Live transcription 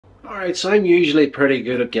Alright, so I'm usually pretty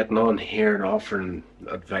good at getting on here and offering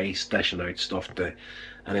advice, dishing out stuff to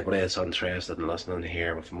anybody that's interested in listening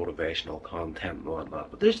here with motivational content and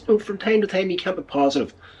whatnot. But there's from time to time you can't be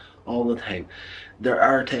positive all the time. There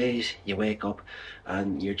are days you wake up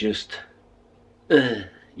and uh,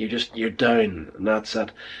 you're down, and that's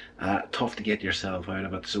it. Tough to get yourself out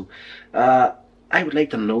of it. So I would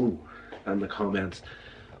like to know in the comments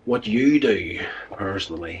what you do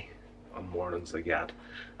personally on mornings like that,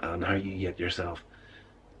 and how you get yourself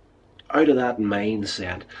out of that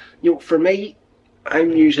mindset. For me,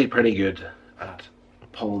 I'm usually pretty good at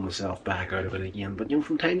pulling myself back out of it again. But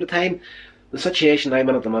from time to time, the situation I'm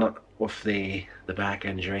in at the minute with the back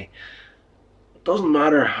injury, it doesn't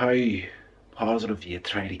matter how positive you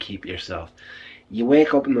try to keep yourself. You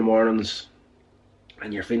wake up in the mornings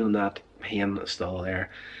and you're feeling that pain is still there,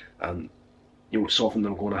 and something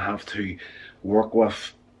I'm going to have to work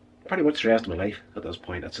with pretty much the rest of my life at this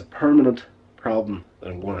point. It's a permanent problem that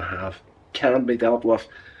I'm going to have. Can be dealt with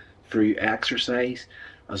through exercise,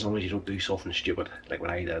 as long as you don't do something stupid like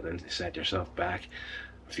what I did and set yourself back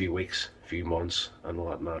a few weeks, a few months and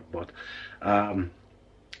whatnot. But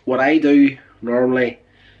what I do normally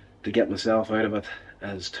to get myself out of it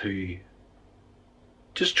is to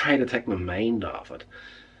just try to take my mind off it.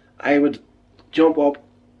 I would jump up,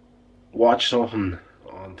 watch something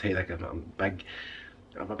on TV. Like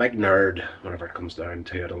I'm a big nerd whenever it comes down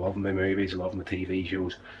to it. I love my movies, I love my TV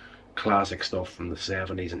shows, classic stuff from the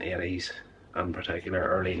 70s and 80s, in particular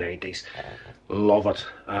early 90s. Love it.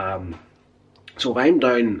 So if I'm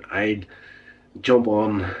down, I'd jump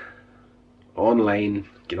online,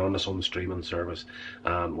 get onto some streaming service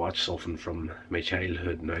and watch something from my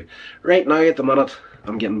childhood. Now, right now at the minute,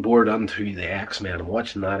 I'm getting bored into the X-Men. I'm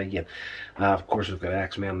watching that again. Of course, we've got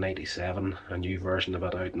X-Men 97, a new version of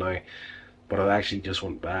it out now. But I actually just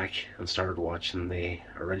went back and started watching the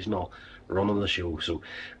original run of the show. So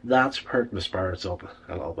that's perked my spirits up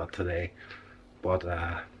a little bit today. But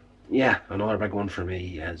yeah, another big one for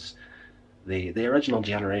me is the original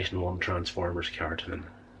Generation 1 Transformers cartoon.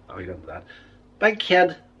 I'll get into that. Big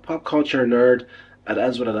kid, pop culture nerd. It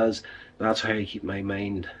is what it is. That's how I keep my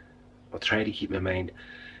mind, I try to keep my mind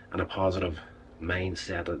in a positive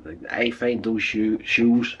mindset. I find those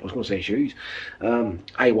shoes, I was going to say shoes,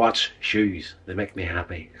 I watch shoes, they make me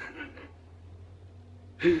happy.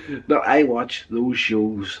 No, I watch those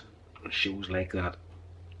shows like that,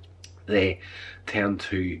 they tend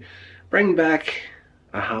to bring back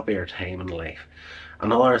a happier time in life.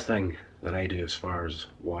 Another thing that I do as far as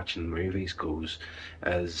watching movies goes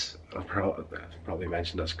is, I've probably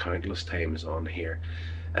mentioned this countless times on here,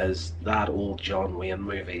 is that old John Wayne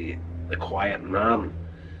movie, The Quiet Man.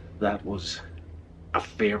 That was a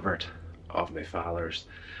favourite of my father's,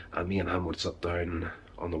 and me and him would sit down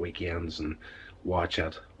on the weekends and watch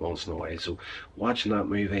it once in a while. So watching that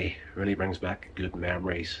movie really brings back good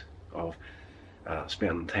memories of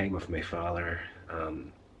spending time with my father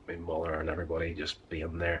and my mother and everybody, just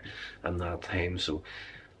being there in that time. So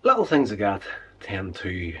little things like that tend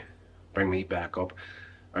to bring me back up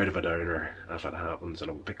out of a downer if it happens. And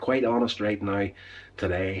I'll be quite honest right now,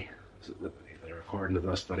 today, the recording of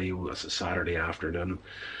this video, it's a Saturday afternoon.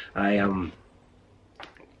 I am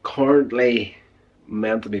currently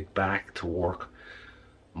meant to be back to work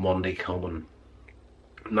Monday coming.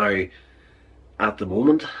 Now, at the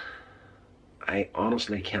moment, I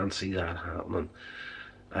honestly can't see that happening.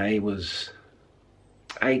 I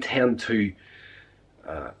tend to,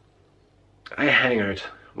 I hang out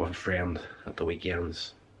with a friend at the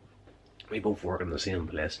weekends. We both work in the same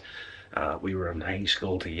place. We were in high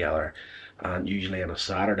school together, and usually on a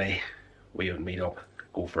Saturday we would meet up,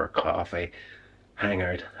 go for a coffee, hang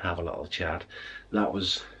out, have a little chat. That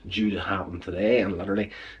was due to happen today, and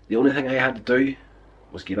literally the only thing I had to do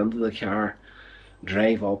was get into the car,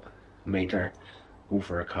 drive up, meet her, go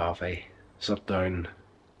for a coffee, sit down,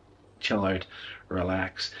 chill out,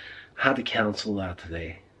 relax. Had to cancel that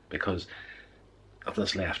today because of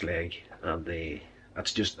this left leg, and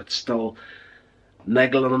it's still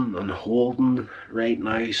niggling and holding right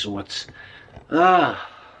now. So it's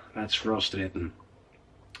that's frustrating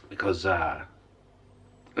because I've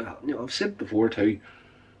said before too,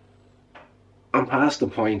 I'm past the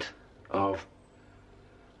point of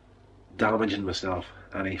damaging myself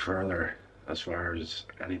any further as far as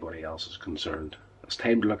anybody else is concerned. It's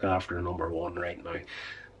time to look after number one right now.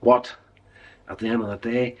 But at the end of the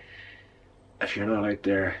day, if you're not out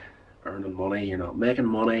there earning money, you're not making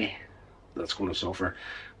money, that's going to suffer.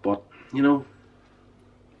 But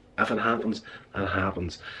if it happens, it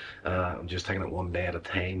happens. I'm just taking it one day at a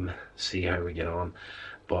time, see how we get on.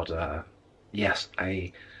 But yes,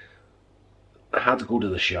 I had to go to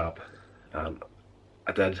the shop.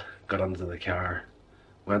 I did, got into the car,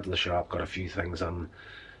 went to the shop, got a few things in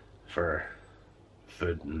for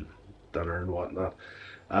food and dinner and whatnot,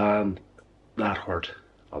 and that hurt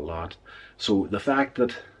a lot. So the fact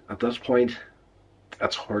that at this point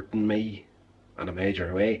it's hurting me in a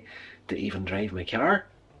major way to even drive my car,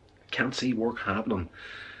 can't see work happening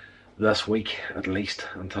this week at least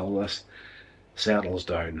until this settles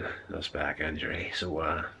down, this back injury.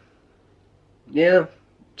 So yeah,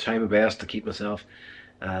 try my best to keep myself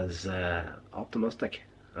as optimistic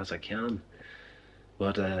as I can,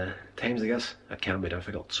 but times, I guess, it can be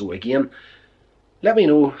difficult. So again, let me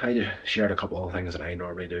know. I shared a couple of things that I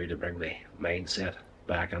normally do to bring my mindset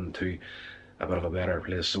back into a bit of a better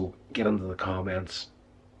place. So get into the comments,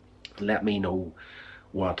 let me know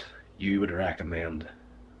what you would recommend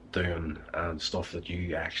doing and stuff that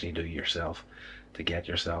you actually do yourself to get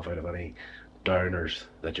yourself out of any downers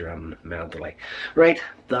that you're in mentally. Right,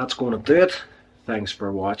 that's going to do it. Thanks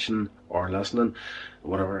for watching or listening,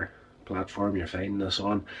 whatever platform you're finding this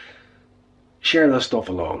on. Share this stuff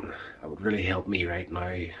along. It would really help me right now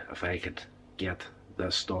if I could get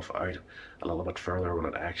this stuff out a little bit further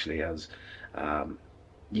when it actually is.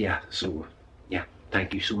 Yeah, so yeah,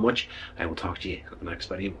 thank you so much. I will talk to you in the next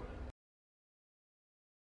video.